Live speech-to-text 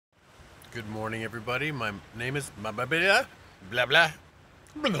Good morning, everybody. My name is blah blah blah blah blah.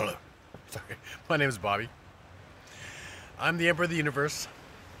 Blah. Sorry, my name is Bobby. I'm the Emperor of the Universe.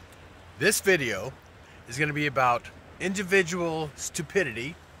 This video is going to be about individual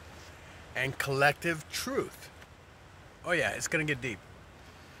stupidity and collective truth. Oh yeah, it's going to get deep.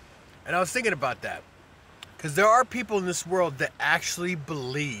 And I was thinking about that because there are people in this world that actually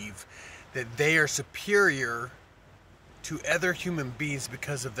believe that they are superior to other human beings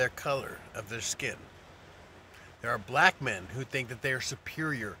because of their color of their skin. There are black men who think that they are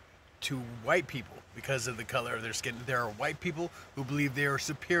superior to white people because of the color of their skin. There are white people who believe they are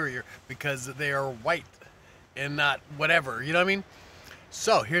superior because they are white and not whatever, you know what I mean?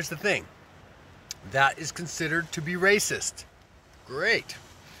 So here's the thing. That is considered to be racist. Great.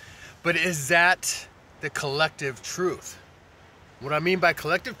 But is that the collective truth? What I mean by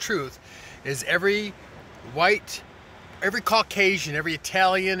collective truth is every white, every Caucasian, every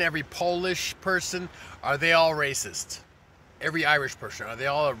Italian, every Polish person, are they all racist? Every Irish person, are they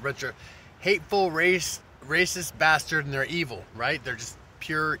all a bunch of hateful, racist bastard and they're evil, right? They're just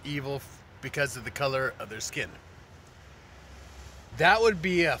pure evil because of the color of their skin. That would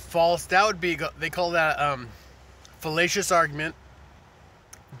be a false, that would be, they call that fallacious argument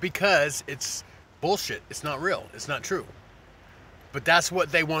because it's bullshit. It's not real. It's not true. But that's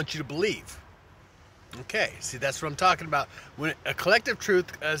what they want you to believe. Okay, see, that's what I'm talking about. When a collective truth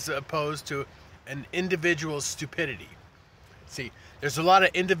as opposed to an individual stupidity. See, there's a lot of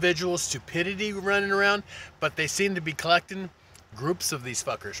individual stupidity running around, but they seem to be collecting groups of these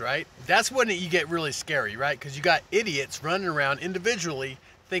fuckers, right? That's when you get really scary, right? Because you got idiots running around individually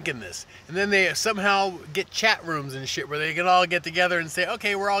thinking this. And then they somehow get chat rooms and shit where they can all get together and say,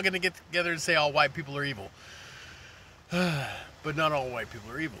 okay, we're all going to get together and say all white people are evil. But not all white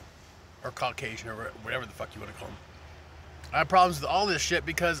people are evil. Or Caucasian, or whatever the fuck you want to call them. I have problems with all this shit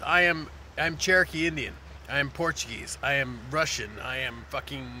because I'm Cherokee Indian. I am Portuguese. I am Russian. I am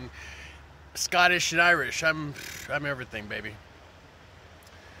fucking Scottish and Irish. I'm everything, baby.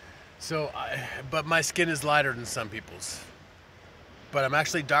 So, but my skin is lighter than some people's. But I'm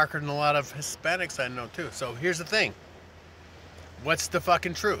actually darker than a lot of Hispanics I know too. So here's the thing. What's the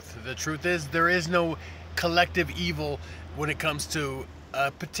fucking truth? The truth is there is no collective evil when it comes to a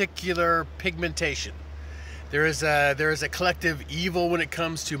particular pigmentation. There is a collective evil when it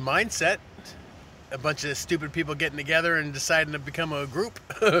comes to mindset. A bunch of stupid people getting together and deciding to become a group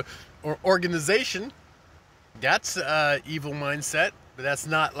or organization. That's evil mindset, but that's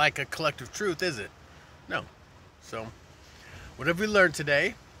not like a collective truth, is it? No. So, what have we learned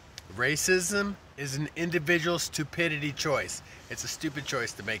today? Racism is an individual stupidity choice. It's a stupid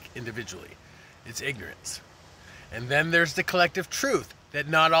choice to make individually. It's ignorance. And then there's the collective truth that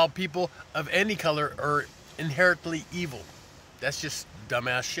not all people of any color are inherently evil. That's just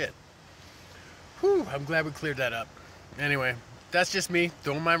dumbass shit. Whew, I'm glad we cleared that up. Anyway, that's just me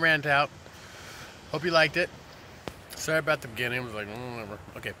throwing my rant out. Hope you liked it. Sorry about the beginning. I was like, whatever.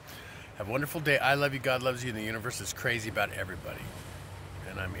 Okay. Have a wonderful day. I love you. God loves you. And the universe is crazy about everybody.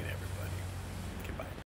 And I mean everybody.